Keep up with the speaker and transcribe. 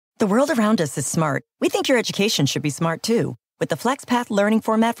The world around us is smart. We think your education should be smart too. With the FlexPath learning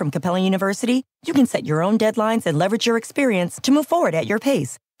format from Capella University, you can set your own deadlines and leverage your experience to move forward at your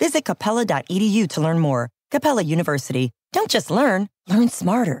pace. Visit capella.edu to learn more. Capella University. Don't just learn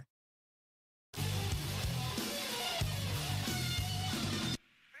smarter.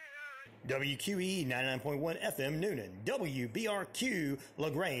 WQE 99.1 FM Noonan, WBRQ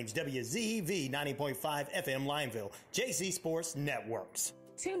LaGrange, WZV 90.5 FM Lineville, JC Sports Networks.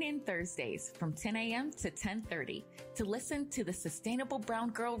 Tune in Thursdays from 10 a.m. to 10:30 to listen to the Sustainable Brown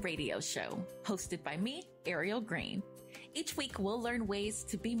Girl Radio Show, hosted by me, Ariel Green. Each week, we'll learn ways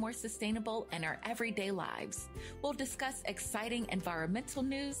to be more sustainable in our everyday lives. We'll discuss exciting environmental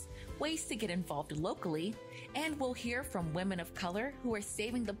news, ways to get involved locally, and we'll hear from women of color who are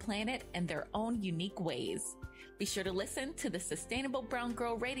saving the planet in their own unique ways. Be sure to listen to the Sustainable Brown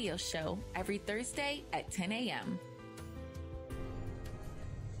Girl Radio Show every Thursday at 10 a.m.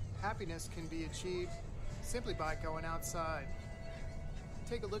 Happiness can be achieved simply by going outside.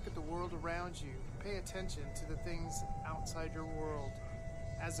 Take a look at the world around you. Pay attention to the things outside your world.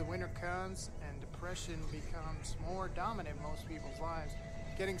 As the winter comes and depression becomes more dominant in most people's lives,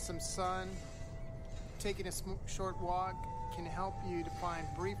 getting some sun, taking a short walk can help you to find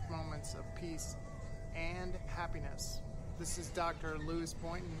brief moments of peace and happiness. This is Dr. Lewis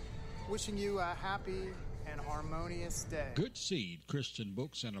Boynton wishing you a happy and harmonious day. Good Seed Christian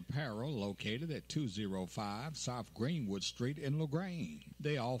Books and Apparel, located at 205 South Greenwood Street in LaGrange.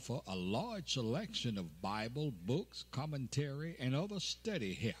 They offer a large selection of Bible, books, commentary, and other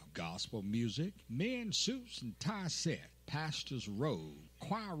study help, gospel music, men's suits and tie set, pastor's robe,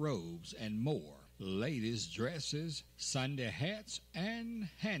 choir robes, and more. Ladies' dresses, Sunday hats, and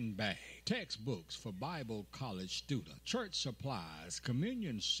handbags. Textbooks for Bible college students. Church supplies,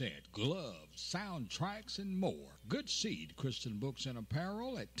 communion set, gloves, soundtracks, and more. Good Seed Christian Books and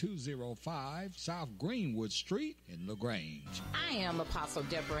Apparel at 205 South Greenwood Street in LaGrange. I am Apostle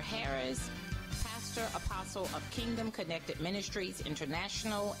Debra Harris, Pastor Apostle of Kingdom Connected Ministries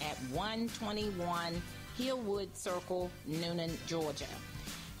International at 121 Hillwood Circle, Noonan, Georgia.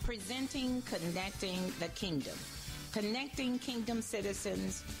 Presenting Connecting the Kingdom, connecting kingdom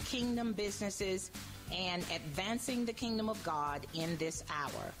citizens, kingdom businesses, and advancing the kingdom of God in this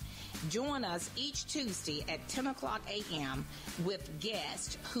hour. Join us each Tuesday at 10 o'clock a.m. with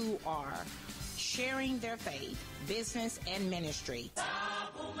guests who are sharing their faith, business, and ministry.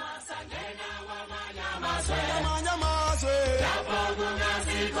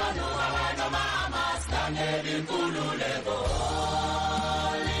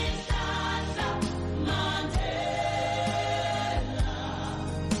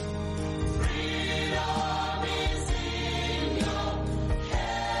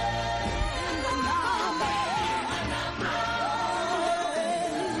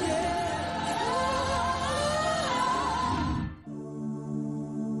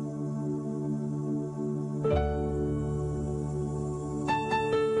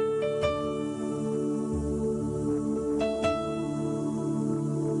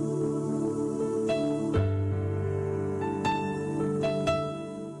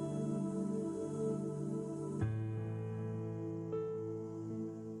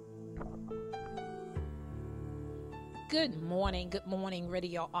 Good morning,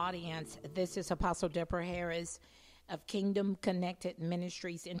 radio audience. This is Apostle Debra Harris of Kingdom Connected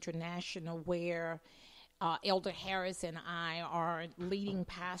Ministries International, where Elder Harris and I are leading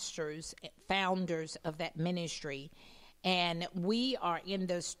pastors, founders of that ministry. And we are in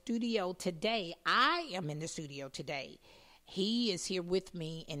the studio today. I am in the studio today. He is here with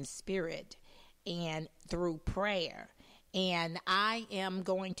me in spirit and through prayer. And I am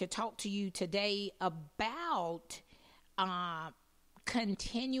going to talk to you today about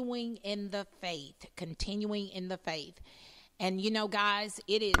continuing in the faith. And you know, guys,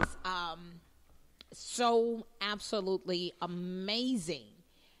 it is so absolutely amazing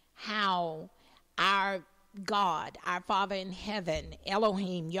how our God, our Father in heaven,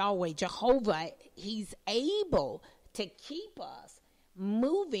 Elohim, Yahweh, Jehovah, he's able to keep us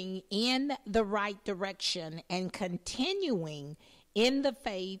moving in the right direction and continuing in the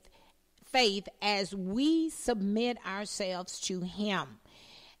faith as we submit ourselves to him.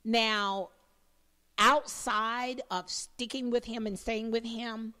 Now, outside of sticking with him and staying with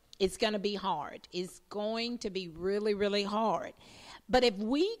him, it's going to be hard. It's going to be really, really hard. But if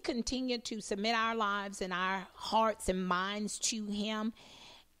we continue to submit our lives and our hearts and minds to him,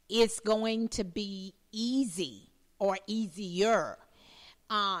 it's going to be easy or easier.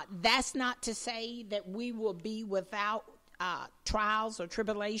 That's not to say that we will be without trials or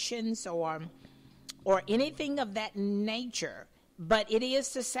tribulations or anything of that nature. But it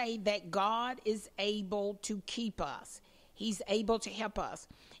is to say that God is able to keep us. He's able to help us.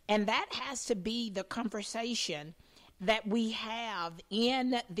 And that has to be the conversation that we have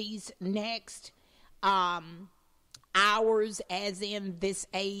in these next hours, as in this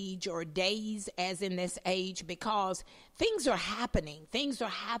age, or days as in this age, because things are happening. Things are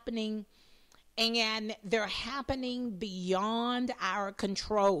happening, and they're happening beyond our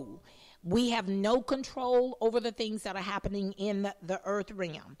control. We have no control over the things that are happening in the earth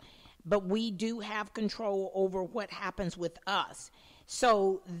realm, but we do have control over what happens with us.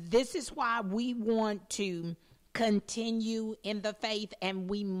 So this is why we want to continue in the faith, and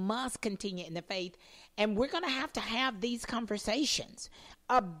we must continue in the faith. And we're going to have these conversations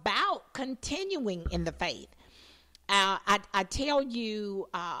about continuing in the faith. I tell you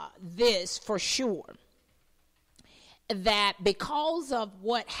this for sure, that because of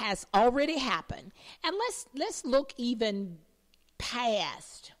what has already happened, and let's look even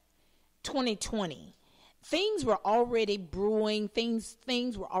past 2020. Things were already brewing, things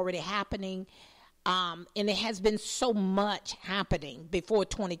were already happening, and it has been so much happening before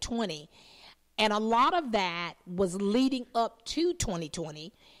 2020. And a lot of that was leading up to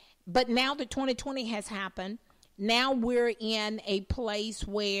 2020. But now that 2020 has happened, now we're in a place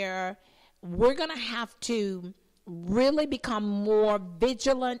where we're going to have to really become more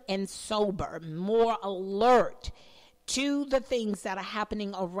vigilant and sober, more alert to the things that are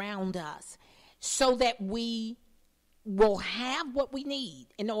happening around us, so that we will have what we need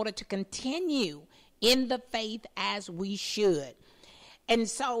in order to continue in the faith as we should. And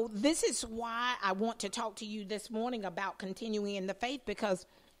so this is why I want to talk to you this morning about continuing in the faith, because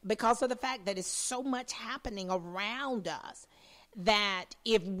of the fact that it's so much happening around us, that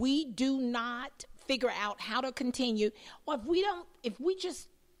if we do not figure out how to continue, or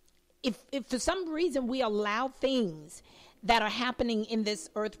if for some reason we allow things that are happening in this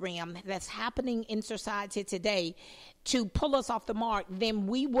earth realm, that's happening in society today, to pull us off the mark, then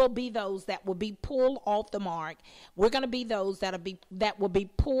we will be those that will be pulled off the mark. We're going to be those that will be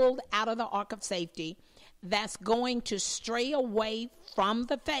pulled out of the ark of safety, that's going to stray away from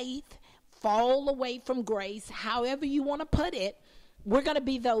the faith, fall away from grace, however you want to put it. We're going to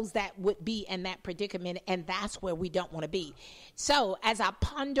be those that would be in that predicament, and that's where we don't want to be. So as I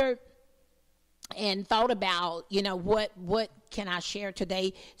pondered and thought about, what can I share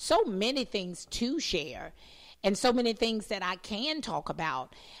today? So many things to share, and so many things that I can talk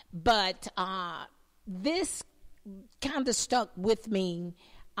about. But this kind of stuck with me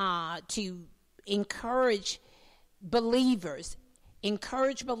to encourage believers, and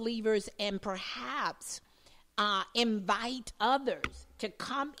perhaps invite others to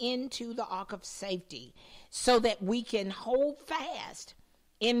come into the ark of safety, so that we can hold fast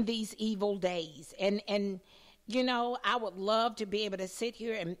in these evil days. And I would love to be able to sit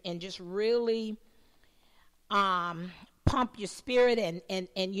here and just really pump your spirit and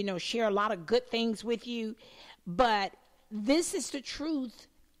share a lot of good things with you. But this is the truth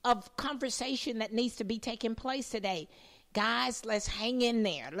of conversation that needs to be taking place today. Guys, let's hang in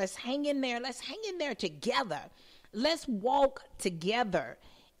there. Let's hang in there. Let's hang in there together. Let's walk together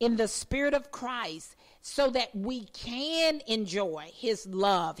in the Spirit of Christ, so that we can enjoy His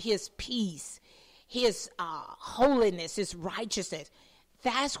love, His peace, His holiness, His righteousness.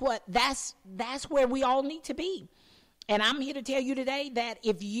 That's where we all need to be. And I'm here to tell you today that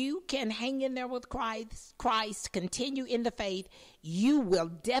if you can hang in there with Christ, continue in the faith, you will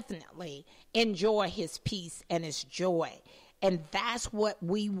definitely enjoy His peace and His joy. And that's what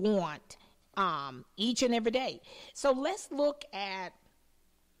we want each and every day. So let's look at,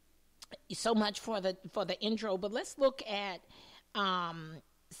 so much for the intro, but let's look at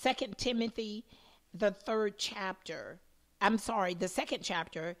 2 Timothy, the second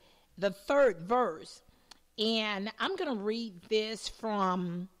chapter, the third verse. And I'm going to read this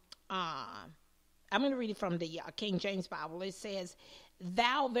from, the King James Bible. It says,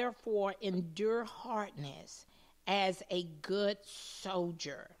 "Thou therefore endure hardness as a good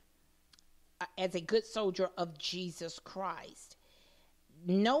soldier of Jesus Christ.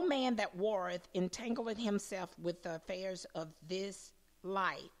 No man that warreth entangleth himself with the affairs of this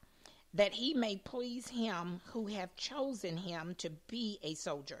life, that he may please him who hath chosen him to be a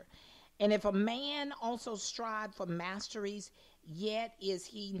soldier. And if a man also strive for masteries, yet is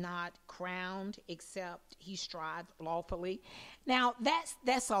he not crowned, except he strive lawfully." Now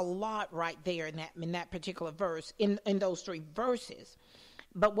that's a lot right there in that particular verse, in those three verses.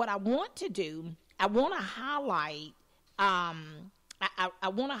 But what I want to do, I want to highlight. I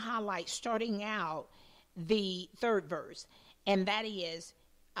want to highlight starting out the third verse, and that is,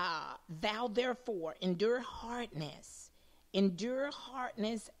 "Thou therefore endure hardness Endure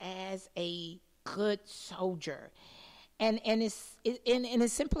hardness as a good soldier. And it's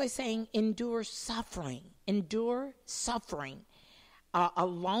simply saying endure suffering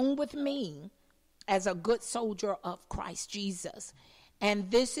along with me as a good soldier of Christ Jesus.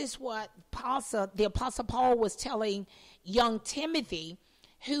 And this is what the Apostle Paul was telling young Timothy,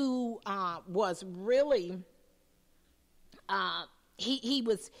 who was really,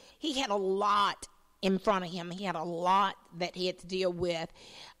 he had a lot in front of him. He had a lot that he had to deal with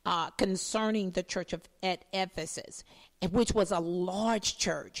concerning the church at Ephesus, which was a large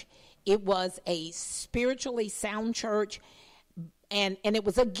church. It was a spiritually sound church, and it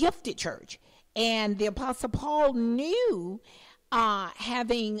was a gifted church. And the Apostle Paul knew,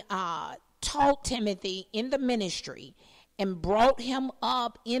 having taught Timothy in the ministry and brought him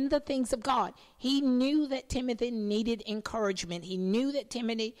up in the things of God, he knew that Timothy needed encouragement. He knew that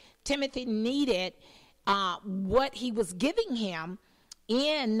Timothy needed what he was giving him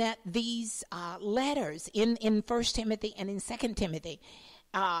in these letters in 1 Timothy and in 2 Timothy.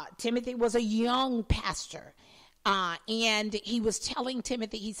 Timothy was a young pastor, and he was telling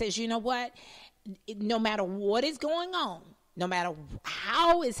Timothy, he says, you know what? No matter what is going on, no matter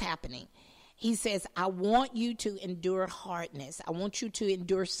how it's happening, he says, I want you to endure hardness. I want you to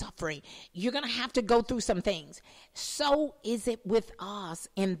endure suffering. You're going to have to go through some things. So is it with us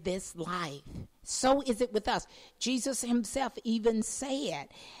in this life. So is it with us. Jesus himself even said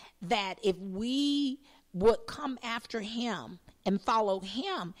that if we would come after him and follow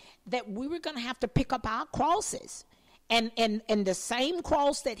him, that we were going to have to pick up our crosses. And the same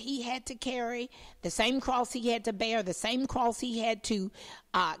cross that he had to carry, the same cross he had to bear, the same cross he had to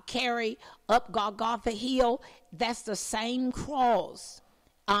carry up Golgotha Hill, that's the same cross.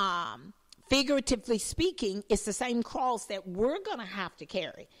 Figuratively speaking, it's the same cross that we're going to have to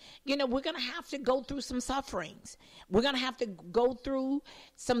carry. You know, we're going to have to go through some sufferings. We're going to have to go through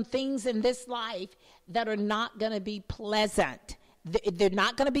some things in this life that are not going to be pleasant. They're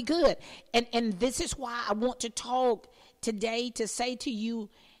not going to be good. And this is why I want to talk today to say to you,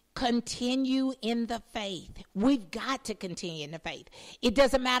 continue in the faith. We've got to continue in the faith. It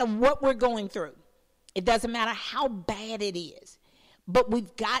doesn't matter what we're going through. It doesn't matter how bad it is. But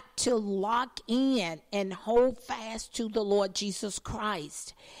we've got to lock in and hold fast to the Lord Jesus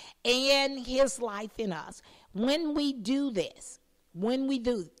Christ and his life in us. When we do this,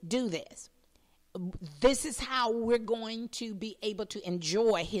 this is how we're going to be able to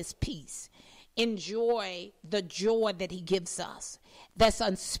enjoy his peace, enjoy the joy that he gives us that's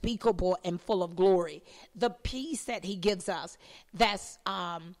unspeakable and full of glory. The peace that he gives us, that's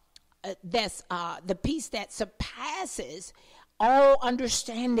the peace that surpasses all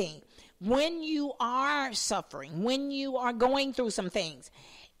understanding. When you are suffering, when you are going through some things,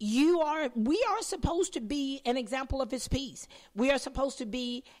 we are supposed to be an example of his peace. We are supposed to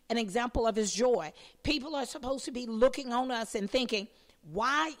be an example of his joy. People are supposed to be looking on us and thinking,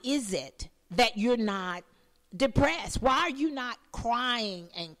 why is it that you're not depressed? Why are you not crying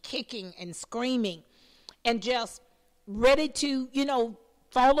and kicking and screaming and just ready to,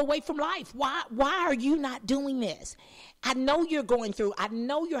 fall away from life? Why are you not doing this? I know you're going through. I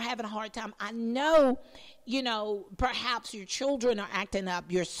know you're having a hard time. I know, perhaps your children are acting up.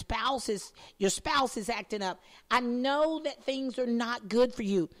 Your spouse is acting up. I know that things are not good for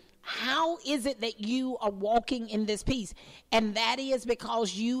you. How is it that you are walking in this peace? And that is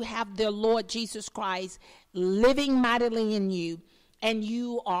because you have the Lord Jesus Christ living mightily in you, and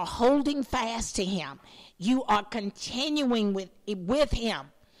you are holding fast to him. You are continuing with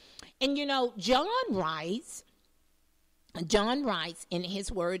him. And John writes in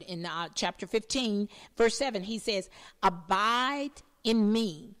his word in chapter 15, verse 7, he says, abide in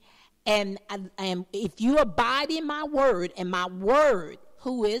me. And if you abide in my word, and my word,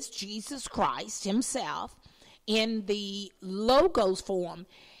 who is Jesus Christ himself, in the Logos form,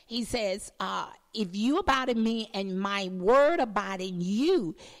 he says, if you abide in me and my word abide in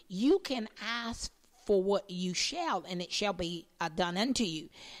you, you can ask for what you shall, and it shall be done unto you.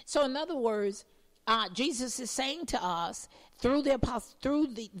 So in other words, Jesus is saying to us through the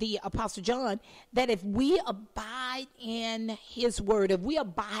Apostle John that if we abide in his word, if we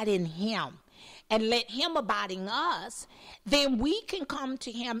abide in him and let him abide in us, then we can come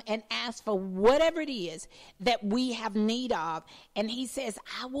to him and ask for whatever it is that we have need of. And he says,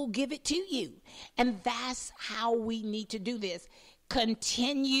 I will give it to you. And that's how we need to do this.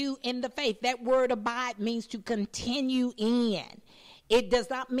 Continue in the faith. That word abide means to continue in. It does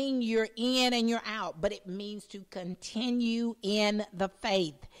not mean you're in and you're out, but it means to continue in the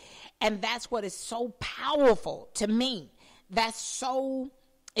faith. And that's what is so powerful to me. It's so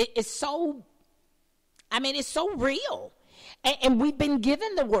real. And we've been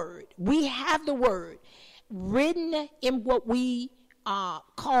given the word. We have the word written in what we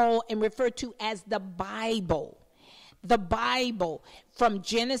call and refer to as the Bible. The Bible, from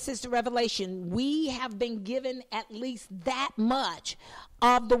Genesis to Revelation, we have been given at least that much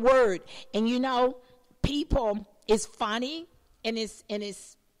of the word. And you know, people, it's funny and it's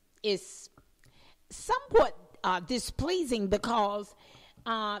somewhat displeasing, because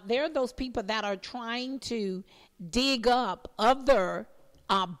there are those people that are trying to dig up other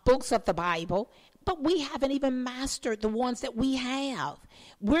books of the Bible, but we haven't even mastered the ones that we have.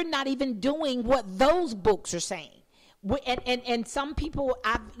 We're not even doing what those books are saying. And some people,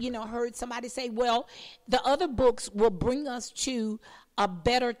 I've heard somebody say, well, the other books will bring us to a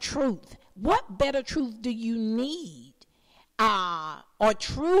better truth. What better truth do you need, or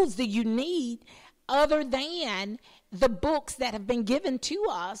truths do you need, other than the books that have been given to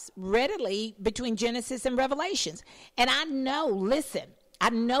us readily between Genesis and Revelations? And I know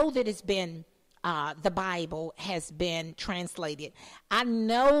that it's been the Bible has been translated. I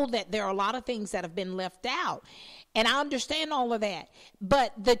know that there are a lot of things that have been left out, and I understand all of that.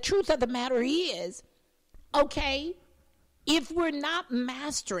 But the truth of the matter is, okay, if we're not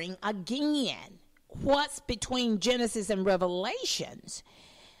mastering again what's between Genesis and Revelations,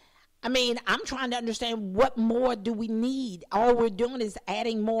 I mean, I'm trying to understand, what more do we need? All we're doing is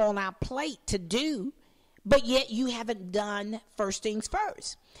adding more on our plate to do, but yet you haven't done first things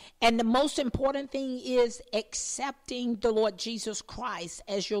first. And the most important thing is accepting the Lord Jesus Christ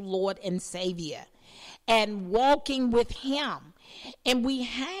as your Lord and Savior and walking with him. And we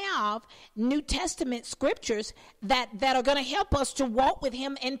have New Testament scriptures that are going to help us to walk with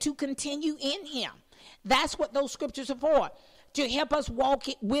him and to continue in him. That's what those scriptures are for, to help us walk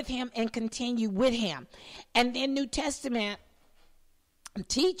with him and continue with him. And then New Testament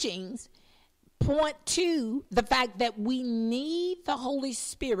teachings point to the fact that we need the Holy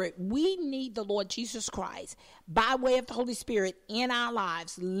Spirit. We need the Lord Jesus Christ by way of the Holy Spirit in our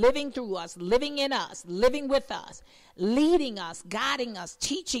lives, living through us, living in us, living with us, leading us, guiding us,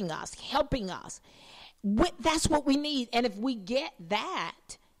 teaching us, helping us. That's what we need. And if we get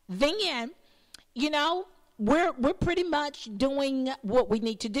that, then, we're pretty much doing what we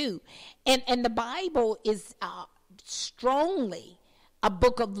need to do. And the Bible is strongly a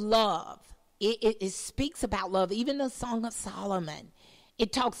book of love. It speaks about love. Even the Song of Solomon,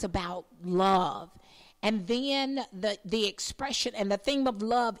 it talks about love. And then the expression and the theme of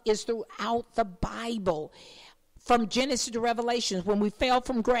love is throughout the Bible. From Genesis to Revelations, when we fell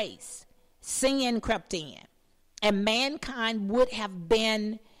from grace, sin crept in, and mankind would have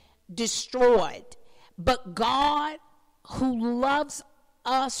been destroyed. But God, who loves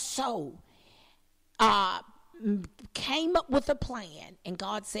us so, came up with a plan, and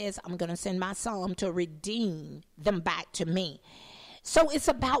God says, I'm going to send my son to redeem them back to me. So it's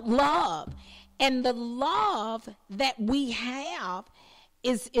about love, and the love that we have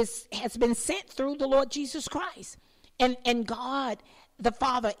has been sent through the Lord Jesus Christ, and God the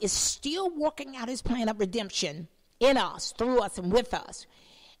Father is still working out his plan of redemption in us, through us, and with us.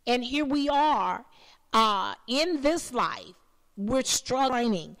 And here we are in this life. We're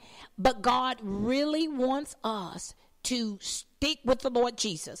struggling, but God really wants us to stick with the Lord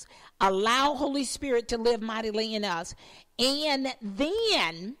Jesus, allow Holy Spirit to live mightily in us, and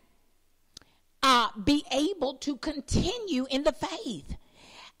then be able to continue in the faith.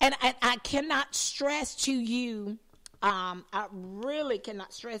 And I cannot stress to you, I really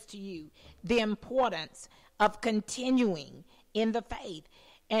cannot stress to you the importance of continuing in the faith.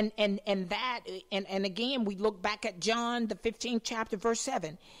 And again, we look back at John, the 15th chapter, verse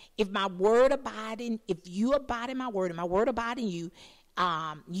 7. If you abide in my word, and my word abide in you,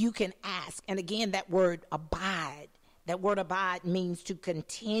 you can ask. And again, that word abide means to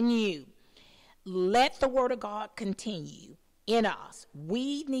continue. Let the word of God continue in us.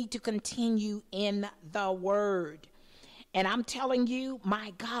 We need to continue in the word. And I'm telling you,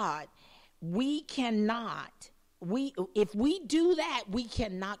 my God, we cannot. If we do that, we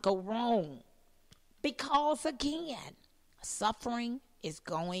cannot go wrong, because again, suffering is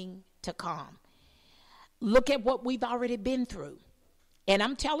going to come. Look at what we've already been through. And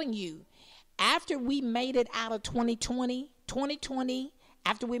I'm telling you, after we made it out of 2020,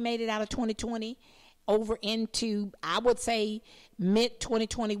 after we made it out of 2020 over into, I would say, mid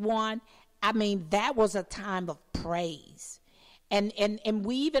 2021, I mean, that was a time of praise. And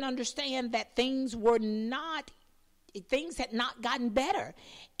we even understand that things had not gotten better.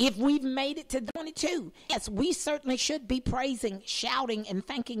 If we've made it to 22, yes, we certainly should be praising, shouting, and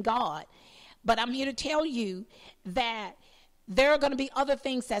thanking God. But I'm here to tell you that there are going to be other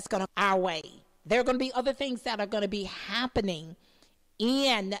things that's going to our way. There are going to be other things that are going to be happening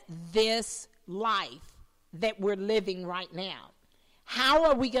in this life that we're living right now. How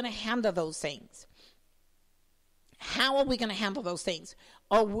are we going to handle those things? How are we going to handle those things?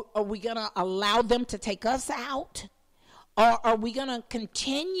 Are we going to allow them to take us out? Or are we going to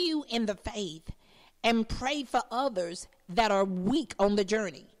continue in the faith and pray for others that are weak on the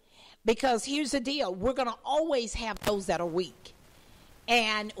journey? Because here's the deal. We're going to always have those that are weak.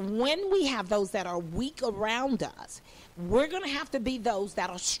 And when we have those that are weak around us, we're going to have to be those that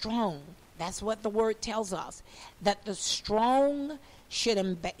are strong. That's what the word tells us, that the strong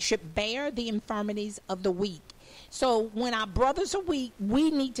should bear the infirmities of the weak. So when our brothers are weak,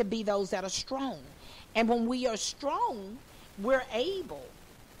 we need to be those that are strong. And when we are strong, we're able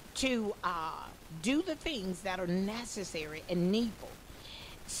to do the things that are necessary and needful.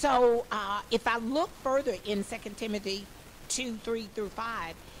 So if I look further in 2 Timothy 2, 3 through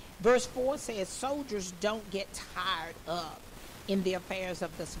 5, verse 4 says, soldiers don't get tired up in the affairs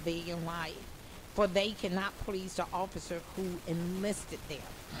of the civilian life, for they cannot please the officer who enlisted them.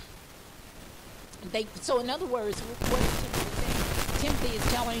 So in other words, what is Timothy saying? Timothy is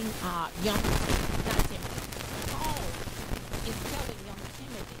telling Paul is telling young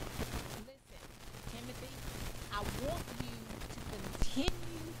Timothy, listen, Timothy, I want you to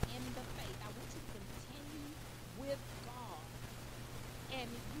continue in the faith. I want you to continue with God. And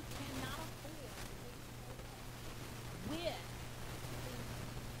you cannot afford to with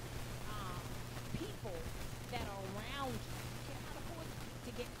people that are around you. You cannot afford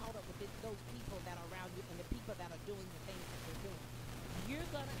to get caught up with those people that are around you and the people that are doing the things that they're doing. You're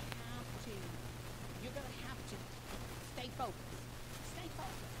gonna have to stay focused. Stay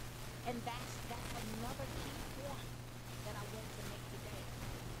focused. And that's another key point that I want to make today.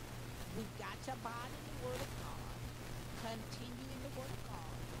 We've got to abide in the Word of God, continue in the Word of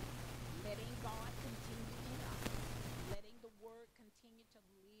God, letting God continue in us, letting the Word continue to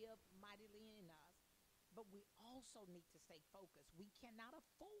live mightily in us. But we also need to stay focused. We cannot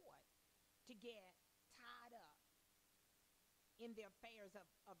afford to get tied up in the affairs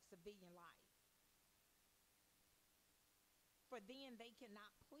of civilian life. For then they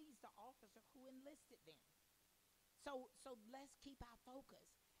cannot please the officer who enlisted them. So let's keep our focus.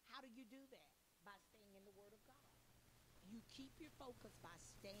 How do you do that? By staying in the Word of God. You keep your focus by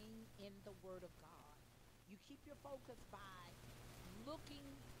staying in the Word of God. You keep your focus by looking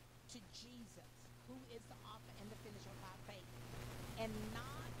to Jesus, who is the author and the finisher of our faith, and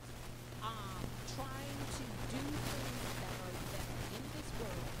not trying to do things that are in this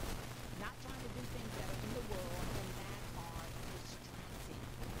world, not trying to do things that are in the world and that are distracting.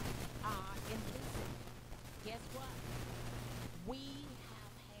 And listen, guess what? We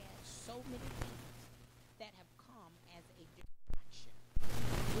have had so many things that have come as a distraction.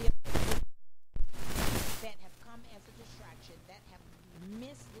 That have come as a distraction, that have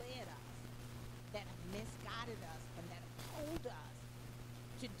misled us, that have misguided us, and that have told us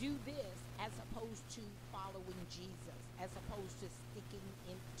to do this as opposed to following Jesus, as opposed to sticking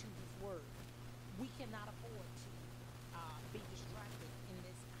into His Word. We cannot afford to be distracted in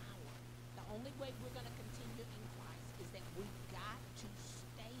this hour. The only way we're going to continue in Christ is that we've got to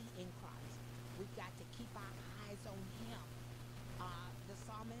stay in Christ. We've got to keep our eyes on Him. The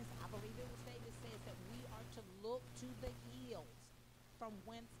psalmist, I believe it was David, says that we are to look to the hills from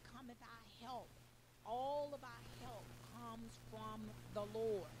whence cometh our help. All of our help comes from the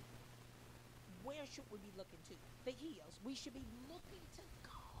Lord. Where should we be looking to? The hills. We should be looking to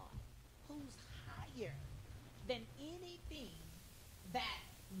God, who's higher than anything that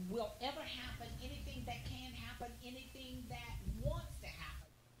will ever happen, anything that can happen, anything that wants to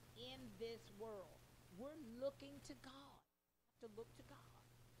happen in this world. We're looking to God. To look to God.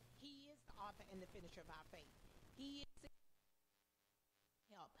 He is the author and the finisher of our faith. He is the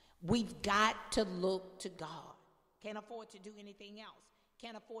help. We've got to look to God. Can't afford to do anything else.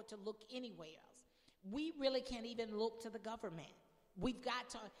 Can't afford to look anywhere else. We really can't even look to the government. We've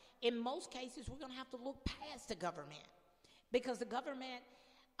got to, in most cases, we're going to have to look past the government. Because the government,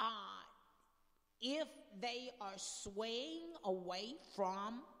 if they are swaying away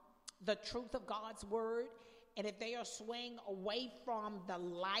from the truth of God's word, and if they are swaying away from the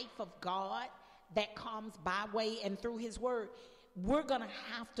life of God that comes by way and through His word, we're going to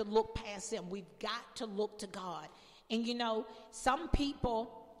have to look past them. We've got to look to God. And you know, some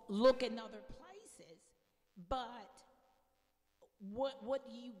people look in other places, but what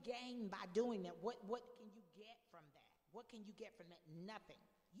do you gain by doing that? What can you get from that? What can you get from that? Nothing.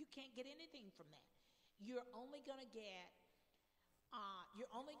 You can't get anything from that. You're only going to get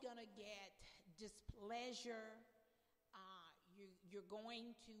displeasure. You're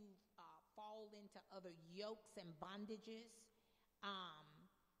going to fall into other yokes and bondages,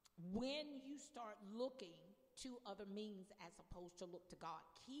 when you start looking to other means as opposed to look to God.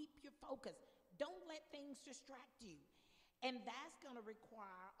 Keep your focus. Don't let things distract you. And that's going to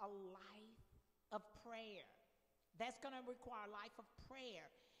require a life of prayer. That's going to require a life of prayer,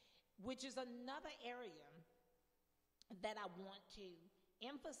 which is another area that I want to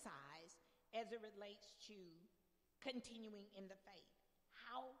emphasize as it relates to continuing in the faith.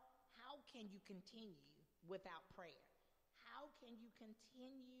 How can you continue without prayer? How can you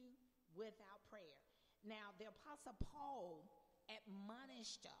continue without prayer? Now, the Apostle Paul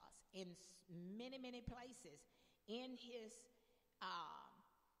admonished us in many, many places in his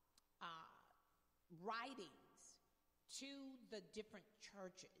writings to the different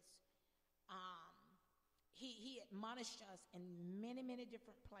churches. He admonished us in many, many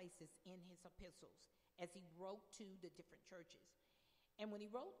different places in his epistles as he wrote to the different churches. And when he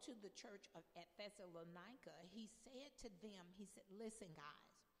wrote to the church at Thessalonica, he said to them, he said, listen, guys,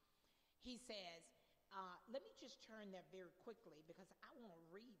 he says, let me just turn there very quickly because I want to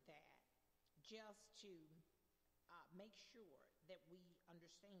read that just to make sure that we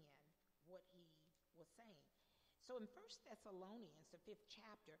understand what he was saying. So in 1 Thessalonians, the 5th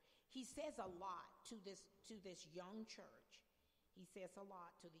chapter, he says a lot to this young church. He says a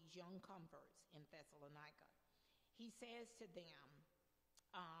lot to these young converts in Thessalonica. He says to them,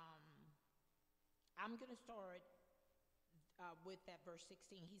 I'm going to start with that verse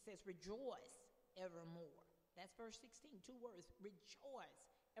 16. He says, rejoice evermore. That's verse 16, 2 words, rejoice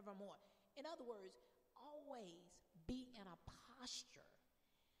evermore. In other words, always be in a posture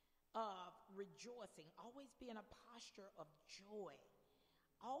of rejoicing. Always be in a posture of joy.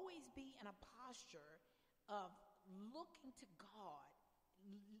 Always be in a posture of looking to God,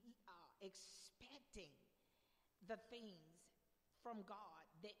 expecting the things from God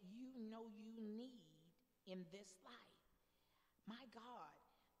that you know you need in this life. My God,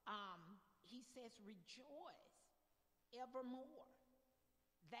 he says, rejoice evermore.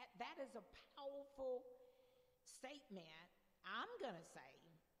 That is a powerful statement, I'm going to say,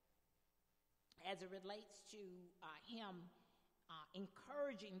 as it relates to him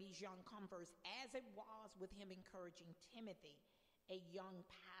encouraging these young converts, as it was with him encouraging Timothy, a young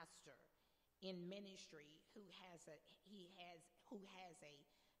pastor in ministry who has a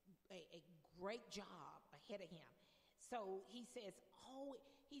great job ahead of him. So he says,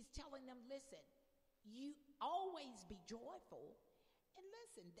 he's telling them, listen, you always be joyful. And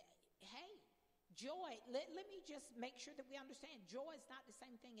listen, hey, joy, let me just make sure that we understand, joy is not the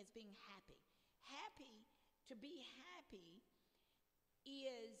same thing as being happy. To be happy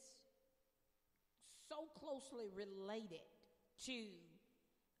is so closely related to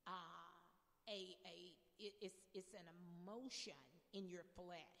it's an emotion in your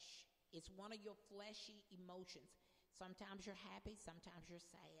flesh. It's one of your fleshy emotions. Sometimes you're happy, sometimes you're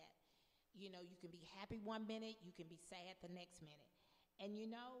sad. You know, you can be happy one minute, you can be sad the next minute. And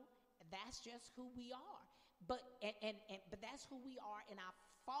you know, that's just who we are. But that's who we are in our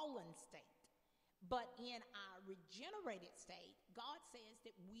fallen state. But in our regenerated state, God says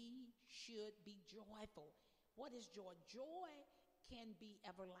that we should be joyful. What is joy? Joy can be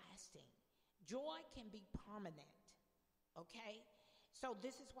everlasting. Joy can be permanent. Okay? So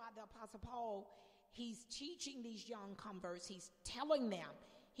this is why the Apostle Paul, he's teaching these young converts, he's telling them,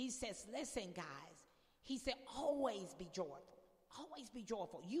 he says, listen, guys, he said, always be joyful. Always be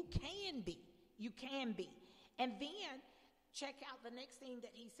joyful. You can be. You can be. And then check out the next thing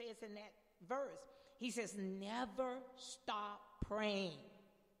that he says in that verse. He says, never stop praying.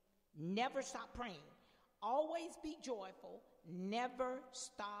 Never stop praying. Always be joyful. Never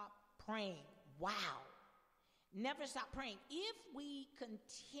stop praying. Wow. Never stop praying. If we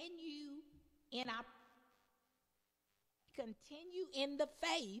continue in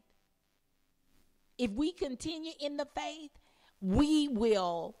the faith, we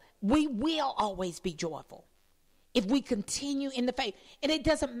will always be joyful. If we continue in the faith, and it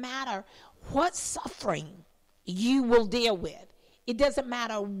doesn't matter what suffering you will deal with. It doesn't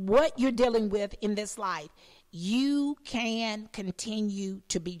matter what you're dealing with in this life. You can continue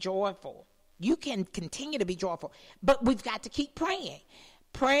to be joyful. You can continue to be joyful, but we've got to keep praying.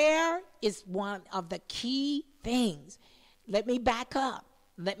 Prayer is one of the key things. Let me back up.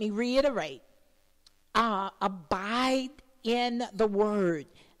 Let me reiterate. Abide in the word.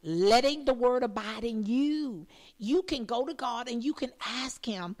 Letting the word abide in you. You can go to God and you can ask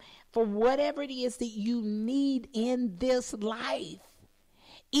him for whatever it is that you need in this life.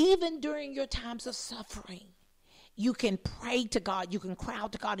 Even during your times of suffering. You can pray to God. You can cry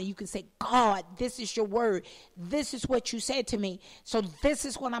out to God, and you can say, God, this is your word. This is what you said to me. So this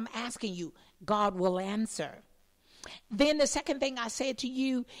is what I'm asking you. God will answer. Then the second thing I said to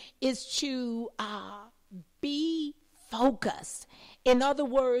you is to be focused. In other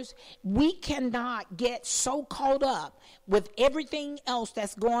words, we cannot get so caught up with everything else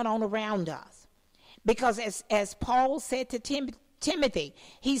that's going on around us. Because as Paul said to Timothy,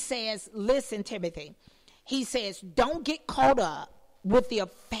 he says, listen, Timothy, he says, don't get caught up with the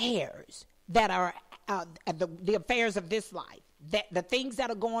affairs that are the affairs of this life, the things that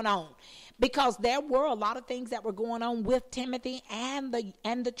are going on. Because there were a lot of things that were going on with Timothy and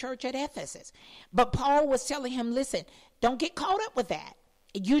the church at Ephesus. But Paul was telling him, listen, don't get caught up with that.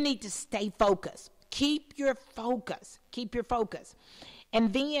 You need to stay focused. Keep your focus. Keep your focus.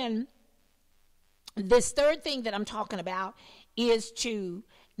 And then this third thing that I'm talking about is to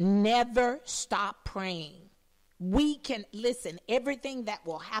never stop praying. We can, listen, everything that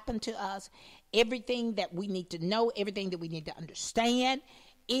will happen to us, everything that we need to know, everything that we need to understand,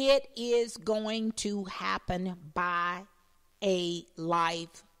 it is going to happen by a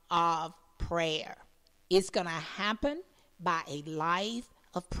life of prayer. It's going to happen by a life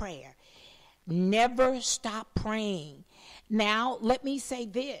of prayer. Never stop praying. Now, let me say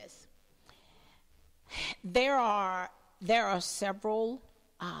this. There are several,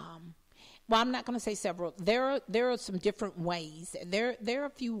 well, I'm not going to say several. There are some different ways. There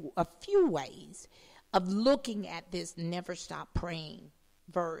are a few ways of looking at this never stop praying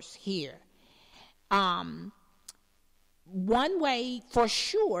verse here. One way for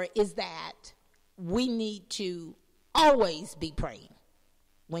sure is that we need to always be praying.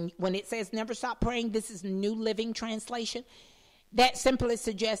 When it says never stop praying, this is New Living Translation. That simply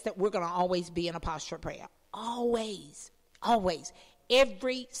suggests that we're going to always be in a posture of prayer. Always. Always.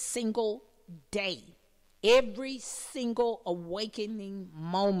 Every single day. Every single awakening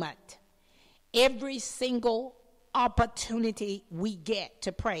moment. Every single opportunity we get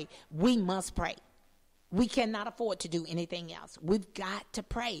to pray, we must pray. We cannot afford to do anything else. We've got to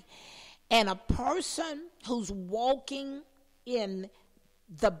pray. And a person who's walking in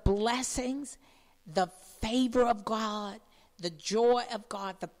the blessings, the favor of God, the joy of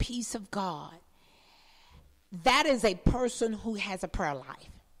God, the peace of God, that is a person who has a prayer life.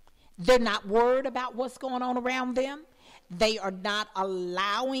 They're not worried about what's going on around them. They are not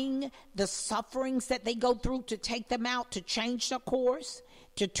allowing the sufferings that they go through to take them out, to change their course,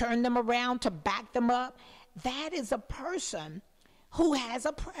 to turn them around, to back them up. That is a person who has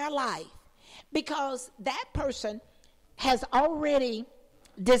a prayer life, because that person has already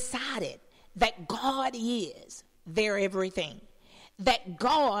decided that God is their everything, that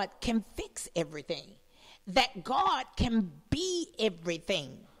God can fix everything, that God can be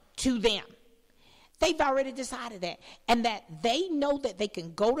everything to them. They've already decided that, and that they know that they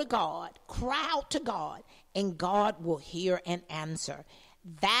can go to God, cry out to God, and God will hear and answer.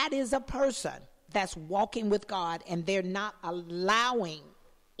 That is a person that's walking with God, and they're not allowing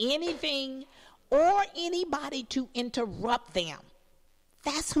anything or anybody to interrupt them.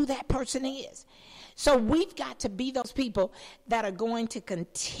 That's who that person is. So we've got to be those people that are going to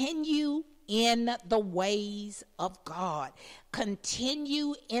continue in the ways of God.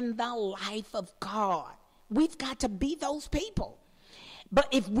 Continue in the life of God. We've got to be those people. But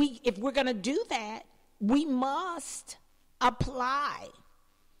if we're going to do that, we must apply.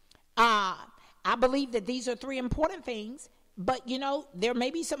 I believe that these are three important things, but there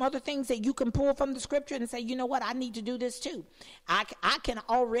may be some other things that you can pull from the scripture and say, you know what, I need to do this too. I can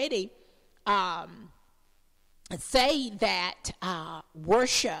already say that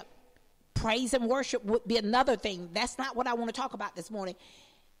worship, praise and worship would be another thing. That's not what I want to talk about this morning.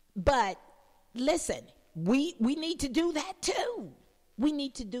 But listen, we need to do that too. We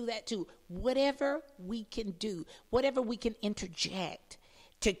need to do that too. Whatever we can do, whatever we can interject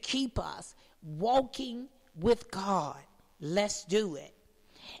to keep us walking with God, let's do it.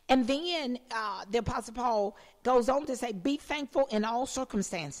 And then the Apostle Paul goes on to say, be thankful in all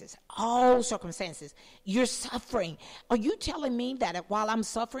circumstances. All circumstances. You're suffering. Are you telling me that while I'm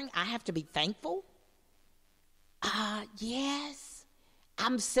suffering, I have to be thankful? Yes.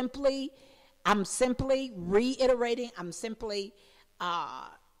 I'm simply reiterating. I'm simply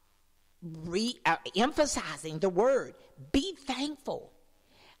emphasizing the word. Be thankful.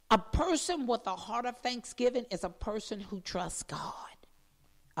 A person with a heart of thanksgiving is a person who trusts God.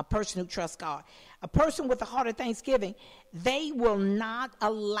 A person who trusts God. A person with a heart of thanksgiving, they will not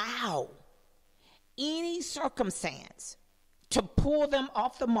allow any circumstance to pull them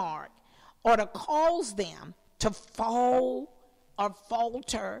off the mark or to cause them to fall or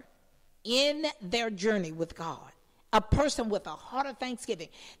falter in their journey with God. A person with a heart of thanksgiving.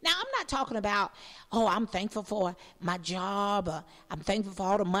 Now, I'm not talking about, oh, I'm thankful for my job. I'm thankful for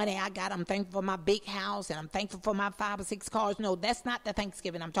all the money I got. I'm thankful for my big house, and I'm thankful for my 5 or 6 cars. No, that's not the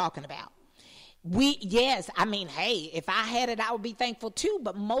Thanksgiving I'm talking about. Hey, if I had it, I would be thankful too.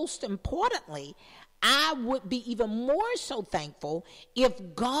 But most importantly, I would be even more so thankful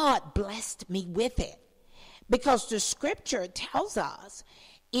if God blessed me with it. Because the scripture tells us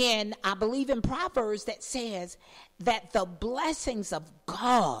I believe in Proverbs, that says that the blessings of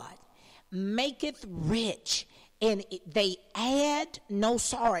God maketh rich, and they add no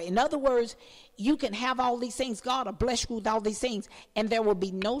sorrow. In other words, you can have all these things. God will bless you with all these things, and there will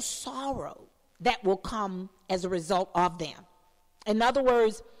be no sorrow that will come as a result of them. In other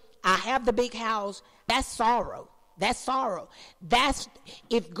words, I have the big house. That's sorrow. That's sorrow.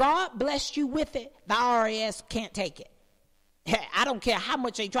 If God blessed you with it, the IRS can't take it. I don't care how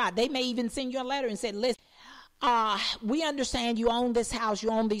much they try. They may even send you a letter and say, listen, we understand you own this house, you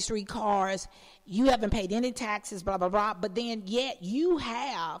own these 3 cars, you haven't paid any taxes, blah, blah, blah, but then yet you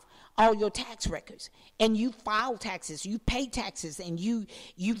have all your tax records, and you file taxes, you pay taxes, and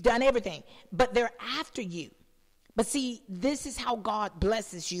you've done everything, but they're after you. But see, this is how God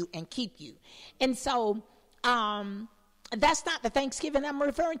blesses you and keep you. And so that's not the Thanksgiving I'm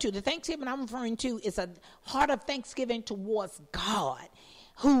referring to. The Thanksgiving I'm referring to is a heart of thanksgiving towards God,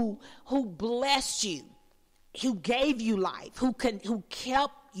 who blessed you, who gave you life, who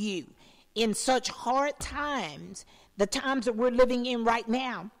kept you in such hard times, the times that we're living in right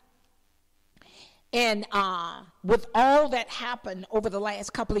now. And with all that happened over the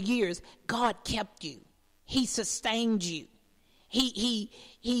last couple of years, God kept you. He sustained you.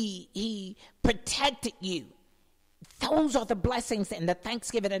 He protected you. Those are the blessings and the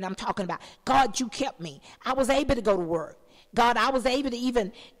thanksgiving that I'm talking about. God, you kept me. I was able to go to work. God, I was able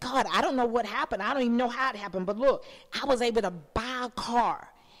to I don't know what happened. I don't even know how it happened. But look, I was able to buy a car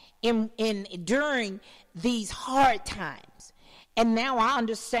during these hard times. And now I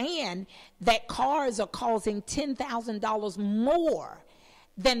understand that cars are costing $10,000 more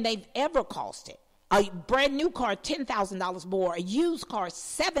than they've ever costed. A brand new car, $10,000 more. A used car,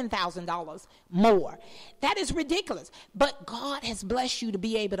 $7,000 more. That is ridiculous. But God has blessed you to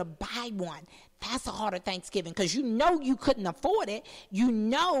be able to buy one. That's a heart of thanksgiving, because you know you couldn't afford it. You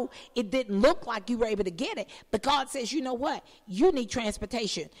know it didn't look like you were able to get it. But God says, you know what? You need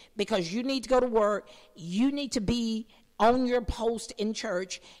transportation, because you need to go to work. You need to be on your post in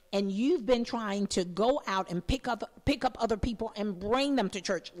church, and you've been trying to go out and pick up other people and bring them to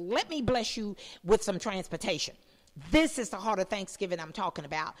church. Let me bless you with some transportation. This is the heart of thanksgiving I'm talking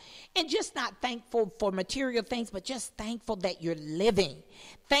about. And just not thankful for material things, but just thankful that you're living.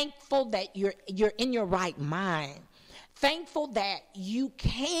 Thankful that you're in your right mind. Thankful that you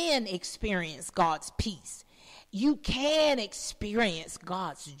can experience God's peace. You can experience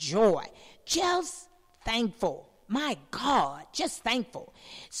God's joy. Just thankful. My God, just thankful.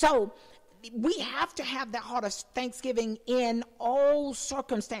 So we have to have that heart of thanksgiving in all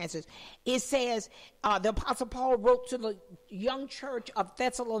circumstances. It says, the Apostle Paul wrote to the young church of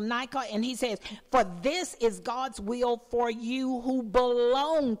Thessalonica, and he says, for this is God's will for you who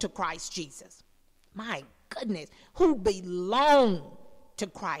belong to Christ Jesus. My goodness, who belong to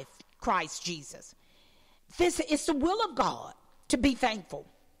Christ Jesus. This is the will of God, to be thankful.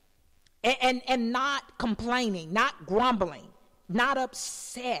 And not complaining, not grumbling, not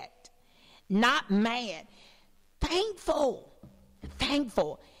upset, not mad. Thankful.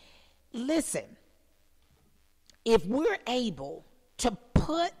 Listen, if we're able to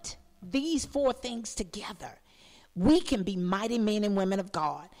put these 4 things together, we can be mighty men and women of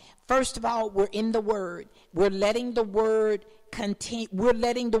God. First of all, we're in the Word. We're letting the Word continue. We're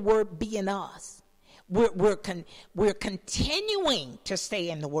letting the Word be in us. We're continuing to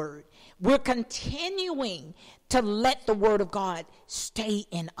stay in the Word. We're continuing to let the Word of God stay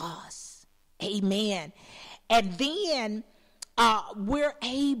in us. Amen. And then we're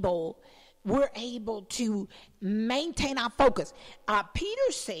able to maintain our focus. The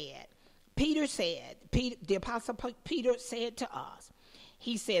Apostle Peter said to us,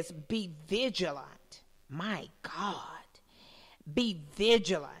 he says, be vigilant. My God. Be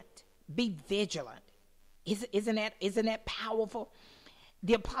vigilant. Be vigilant. Isn't that powerful?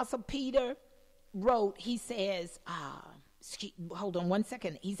 The Apostle Peter wrote, he says, hold on one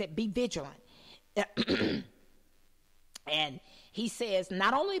second. He said, be vigilant. And he says,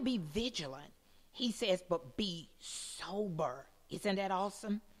 not only be vigilant, he says, but be sober. Isn't that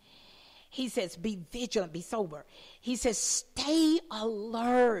awesome? He says, be vigilant, be sober. He says, stay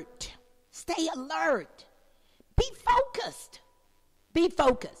alert. Stay alert. Be focused. Be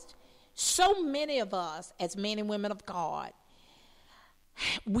focused. So many of us as men and women of God,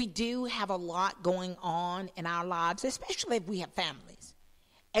 we do have a lot going on in our lives, especially if we have families.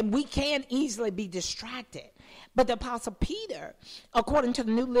 And we can easily be distracted. But the Apostle Peter, according to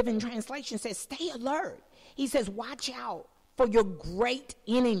the New Living Translation, says, stay alert. He says, watch out for your great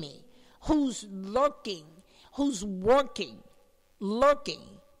enemy who's lurking, who's working,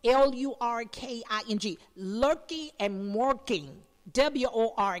 L-U-R-K-I-N-G, lurking and working,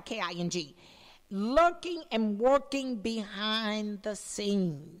 W-O-R-K-I-N-G, lurking and working behind the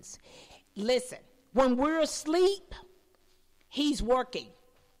scenes. Listen, when we're asleep, he's working.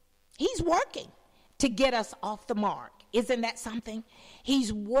 He's working to get us off the mark. Isn't that something?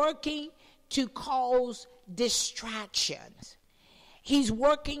 He's working to cause distractions. He's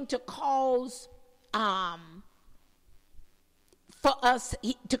working to cause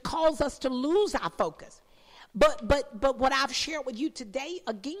to cause us to lose our focus. But what I've shared with you today,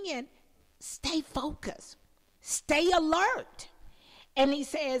 again, stay focused, stay alert. And he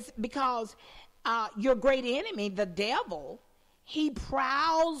says, because your great enemy, the devil, he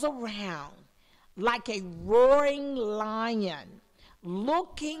prowls around like a roaring lion,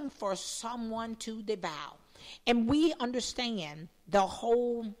 looking for someone to devour. And we understand the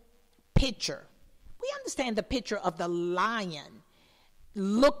whole picture. We understand the picture of the lion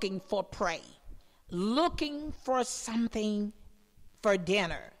looking for prey, looking for something for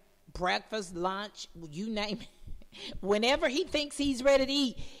dinner, breakfast, lunch, you name it. Whenever he thinks he's ready to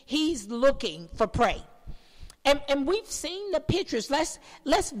eat, he's looking for prey. And we've seen the pictures. Let's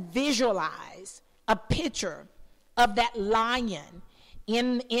visualize a picture of that lion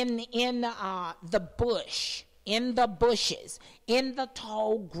in the bush, in the bushes, in the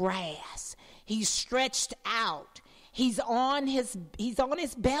tall grass. He's stretched out. He's on his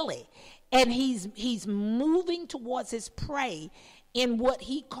belly, and he's moving towards his prey in what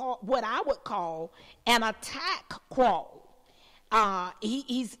I would call an attack crawl.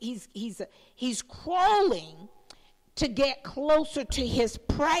 He's crawling to get closer to his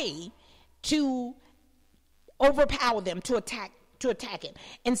prey, to overpower them, to attack him.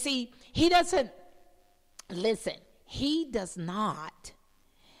 And see, he does not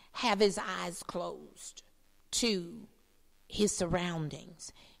have his eyes closed to his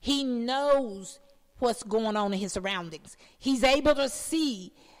surroundings. He knows what's going on in his surroundings. He's able to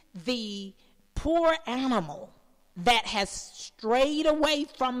see the poor animal that has strayed away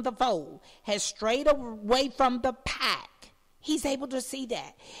from the fold, has strayed away from the pack. He's able to see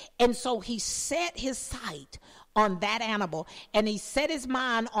that. And so he set his sight on that animal, and he set his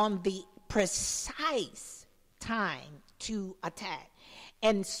mind on the precise time to attack.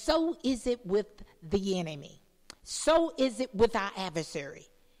 And so is it with the enemy. So is it with our adversary.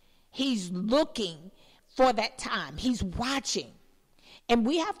 He's looking for that time. He's watching. And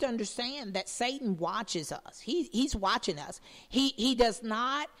we have to understand that Satan watches us. He's watching us. He does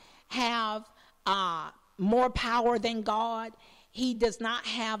not have more power than God. He does not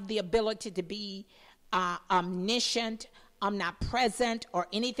have the ability to be omniscient, omnipresent, or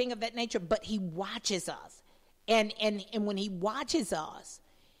anything of that nature, but he watches us. And when he watches us,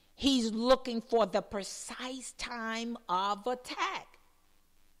 he's looking for the precise time of attack.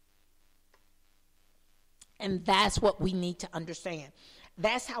 And that's what we need to understand.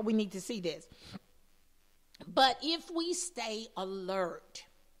 That's how we need to see this. But if we stay alert,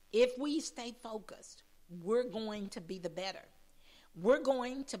 if we stay focused, we're going to be the better. We're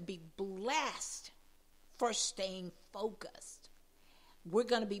going to be blessed for staying focused. We're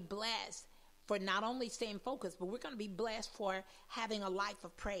going to be blessed for not only staying focused, but we're going to be blessed for having a life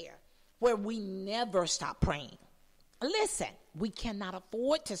of prayer where we never stop praying. Listen, we cannot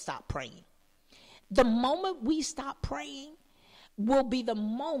afford to stop praying. The moment we stop praying will be the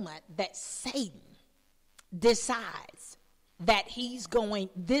moment that Satan decides that he's going,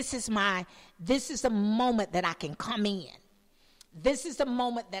 this is the moment that I can come in. This is the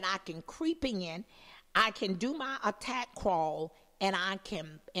moment that I can creep in. I can do my attack crawl, and I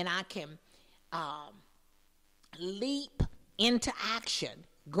can leap into action,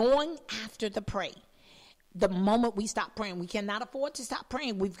 going after the prey. The moment we stop praying, we cannot afford to stop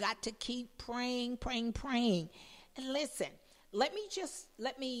praying. We've got to keep praying. And listen, let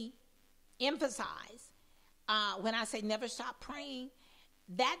me emphasize, when I say never stop praying,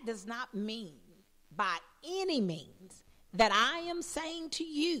 that does not mean by any means that I am saying to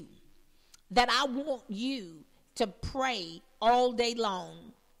you that I want you to pray all day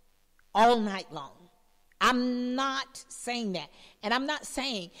long, all night long. I'm not saying that. And I'm not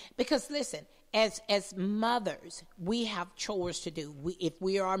saying, because listen, as mothers, we have chores to do. If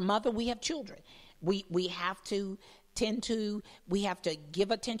we are a mother, we have children. We have to we have to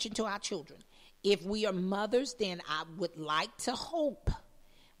give attention to our children. If we are mothers, then I would like to hope,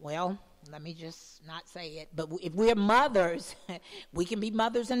 well, let me just not say it, but if we're mothers, we can be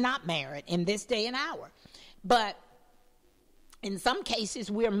mothers and not married in this day and hour. But in some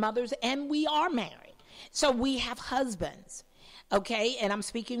cases, we're mothers and we are married. So we have husbands, okay? And I'm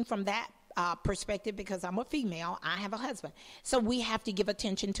speaking from that perspective because I'm a female. I have a husband. So we have to give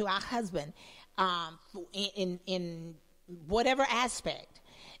attention to our husband in whatever aspect.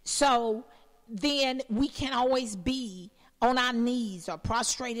 So then we can't always be on our knees or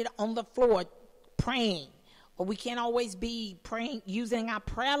prostrated on the floor praying, or we can't always be praying using our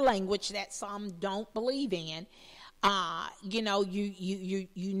prayer language that some don't believe in. You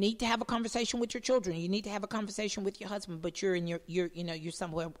need to have a conversation with your children. You need to have a conversation with your husband, but you're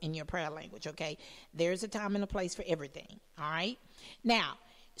somewhere in your prayer language. Okay, there's a time and a place for everything. All right, now.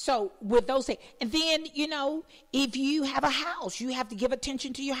 So with those things, and then, if you have a house, you have to give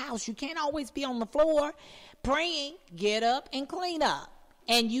attention to your house. You can't always be on the floor praying. Get up and clean up,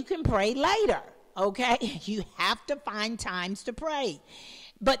 and you can pray later, okay? You have to find times to pray.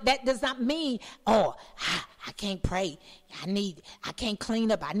 But that does not mean, I can't pray. I can't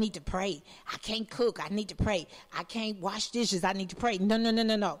clean up. I need to pray. I can't cook. I need to pray. I can't wash dishes. I need to pray.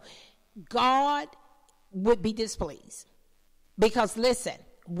 No. God would be displeased. Because listen,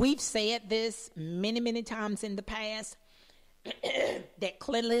 we've said this many, many times in the past, that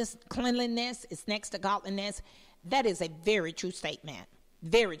cleanliness is next to godliness. That is a very true statement.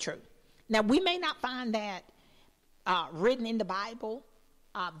 Very true. Now, we may not find that written in the Bible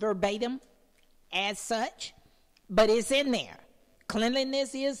verbatim as such, but it's in there.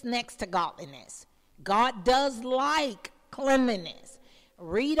 Cleanliness is next to godliness. God does like cleanliness.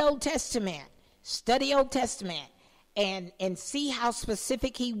 Read Old Testament, study Old Testament, and see how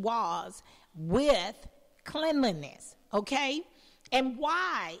specific he was with cleanliness, okay? And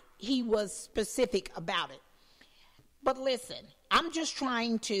why he was specific about it. But listen, I'm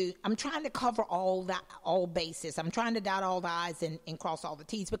trying to cover all bases. I'm trying to dot all the I's and cross all the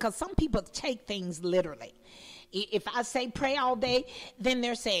T's, because some people take things literally. If I say pray all day, then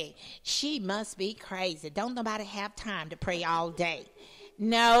they're saying, she must be crazy. Don't nobody have time to pray all day.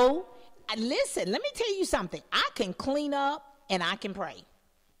 No. Listen, let me tell you something. I can clean up and I can pray.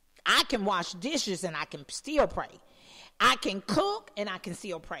 I can wash dishes and I can still pray. I can cook and I can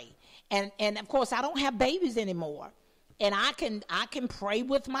still pray. And of course, I don't have babies anymore. And I can pray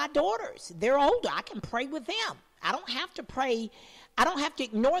with my daughters. They're older. I can pray with them. I don't have to pray. I don't have to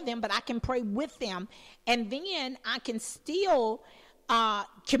ignore them, but I can pray with them. And then I can still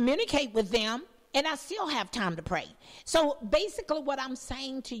communicate with them, and I still have time to pray. So basically what I'm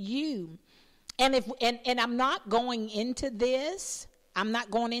saying to you, and I'm not going into this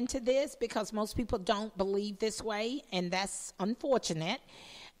because most people don't believe this way, and that's unfortunate.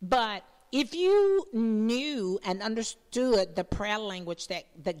 But if you knew and understood the prayer language, that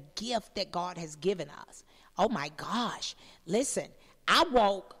the gift that God has given us, oh my gosh, listen, I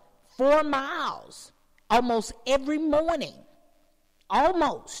walk 4 miles almost every morning.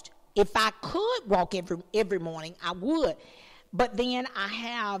 Almost. If I could walk every morning, I would. But then I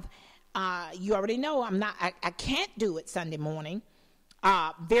have, you already know, I can't do it Sunday morning.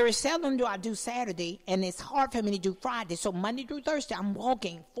 Very seldom do I do Saturday, and it's hard for me to do Friday. So Monday through Thursday, I'm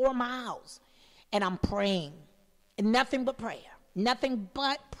walking 4 miles, and I'm praying. And nothing but prayer. Nothing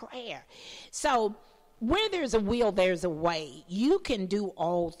but prayer. So where there's a will, there's a way. You can do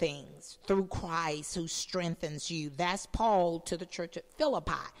all things through Christ who strengthens you. That's Paul to the church at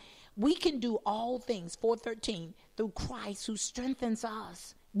Philippi. We can do all things, 4:13, through Christ who strengthens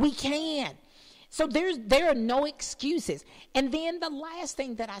us. We can. So there are no excuses. And then the last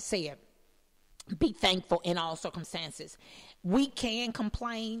thing that I said, be thankful in all circumstances. We can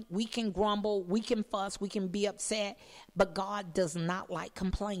complain, we can grumble, we can fuss, we can be upset, but God does not like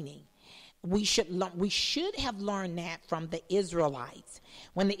complaining. We should have learned that from the Israelites.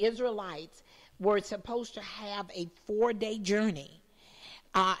 When the Israelites were supposed to have a 4-day journey,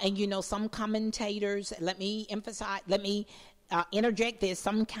 and some commentators, let me interject this.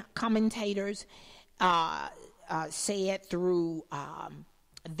 Some commentators said through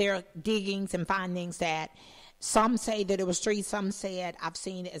their diggings and findings that some say that it was 3, some said I've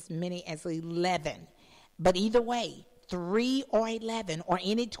seen as many as 11. But either way, 3 or 11 or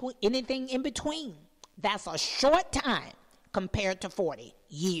anything in between, that's a short time compared to 40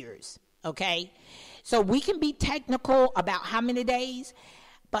 years, okay? So we can be technical about how many days,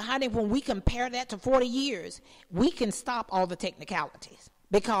 but honey, when we compare that to 40 years, we can stop all the technicalities,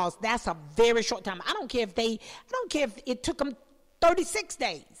 because that's a very short time. I don't care if it took them 36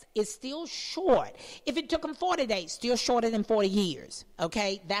 days is still short. If it took them 40 days, still shorter than 40 years.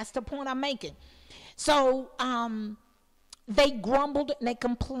 Okay, that's the point I'm making. So they grumbled and they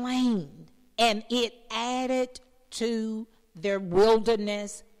complained, and it added to their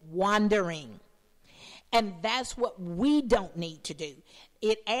wilderness wandering. And that's what we don't need to do.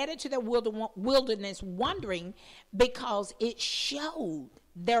 It added to their wilderness wandering because it showed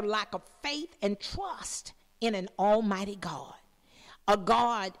their lack of faith and trust in an almighty God. A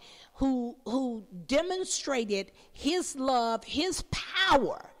God who demonstrated his love, his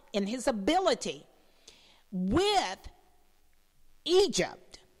power, and his ability with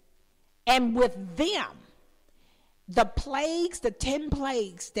Egypt, and with them, the plagues, the 10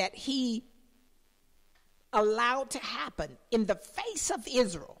 plagues that he allowed to happen in the face of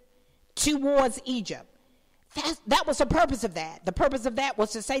Israel towards Egypt. That was the purpose of that. The purpose of that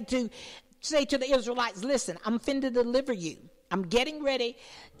was to say to the Israelites, listen, I'm finna deliver you. I'm getting ready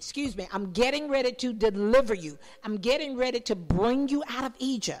to deliver you. I'm getting ready to bring you out of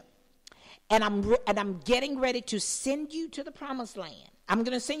Egypt. And I'm getting ready to send you to the promised land. I'm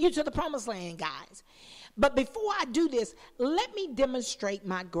going to send you to the promised land, guys. But before I do this, let me demonstrate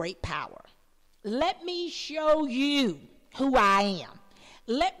my great power. Let me show you who I am.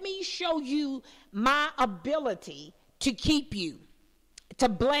 Let me show you my ability to keep you, to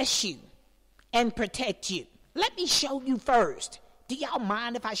bless you, and protect you. Let me show you first. Do y'all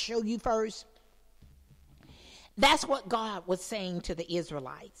mind if I show you first? That's what God was saying to the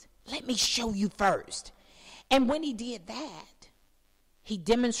Israelites. Let me show you first. And when he did that, he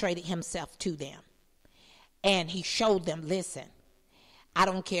demonstrated himself to them. And he showed them, listen, I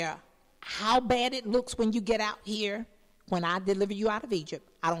don't care how bad it looks when you get out here, when I deliver you out of Egypt.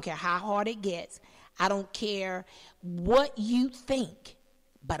 I don't care how hard it gets. I don't care what you think,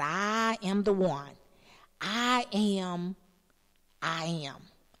 but I am the one. I am.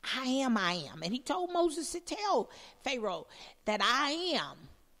 And he told Moses to tell Pharaoh that I am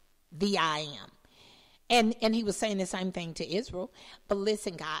the I am. And he was saying the same thing to Israel. But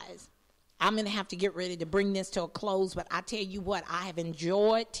listen, guys, I'm going to have to get ready to bring this to a close. But I tell you what, I have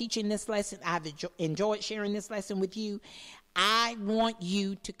enjoyed teaching this lesson. I've enjoyed sharing this lesson with you. I want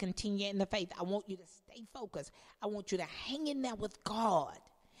you to continue in the faith. I want you to stay focused. I want you to hang in there with God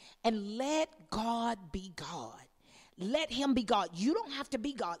and let God be God. Let him be God. You don't have to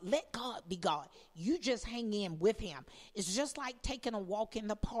be God. Let God be God. You just hang in with him. It's just like taking a walk in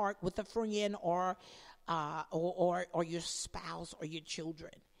the park with a friend or your spouse or your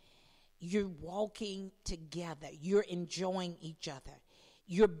children. You're walking together. You're enjoying each other.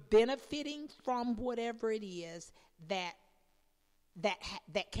 You're benefiting from whatever it is that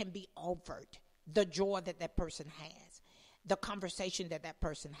can be offered. The joy that person has, the conversation that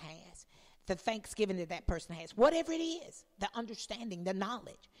person has, the thanksgiving that person has, whatever it is, the understanding, the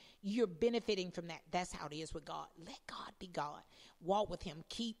knowledge, you're benefiting from that. That's how it is with God. Let God be God. Walk with him.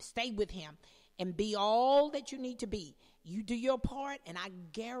 Stay with him, and be all that you need to be. You do your part, and I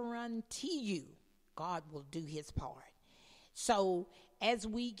guarantee you, God will do his part. So as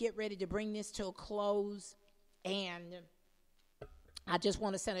we get ready to bring this to a close, and I just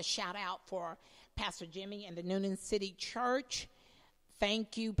want to send a shout out for Pastor Jimmy and the Noonan City Church.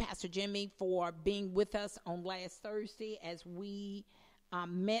 Thank you, Pastor Jimmy, for being with us on last Thursday as we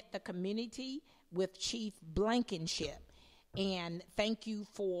met the community with Chief Blankenship. And thank you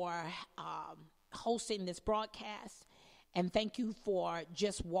for hosting this broadcast. And thank you for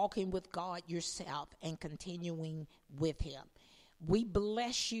just walking with God yourself and continuing with him. We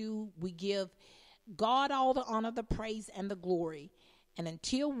bless you. We give God all the honor, the praise, and the glory. And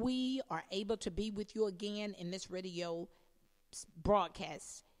until we are able to be with you again in this radio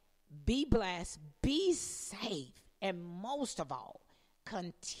broadcast, be blessed, be safe, and most of all,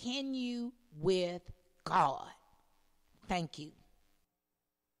 continue with God. Thank you.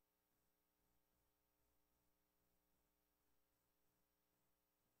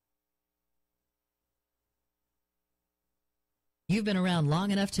 You've been around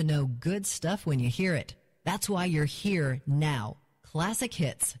long enough to know good stuff when you hear it. That's why you're here now. Classic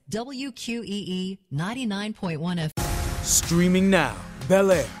Hits, WQEE 99.1 FM. Streaming now,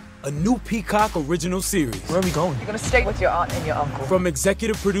 Bel-Air, a new Peacock original series. Where are we going? You're going to stay with your aunt and your uncle. From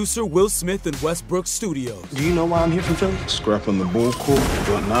executive producer Will Smith and Westbrook Studios. Do you know why I'm here from Philly? Scrapping the bull court,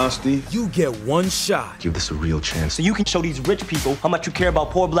 got nasty. You get one shot. Give this a real chance. So you can show these rich people how much you care about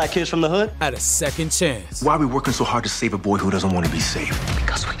poor black kids from the hood. At a second chance. Why are we working so hard to save a boy who doesn't want to be saved?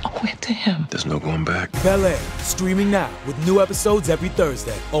 Because we owe it to him. There's no going back. Bel-Air, streaming now with new episodes every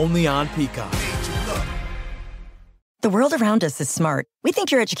Thursday, only on Peacock. The world around us is smart. We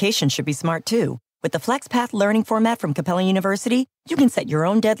think your education should be smart too. With the FlexPath learning format from Capella University, you can set your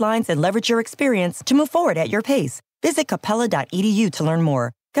own deadlines and leverage your experience to move forward at your pace. Visit capella.edu to learn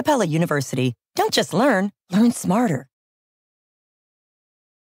more. Capella University. Don't just learn, learn smarter.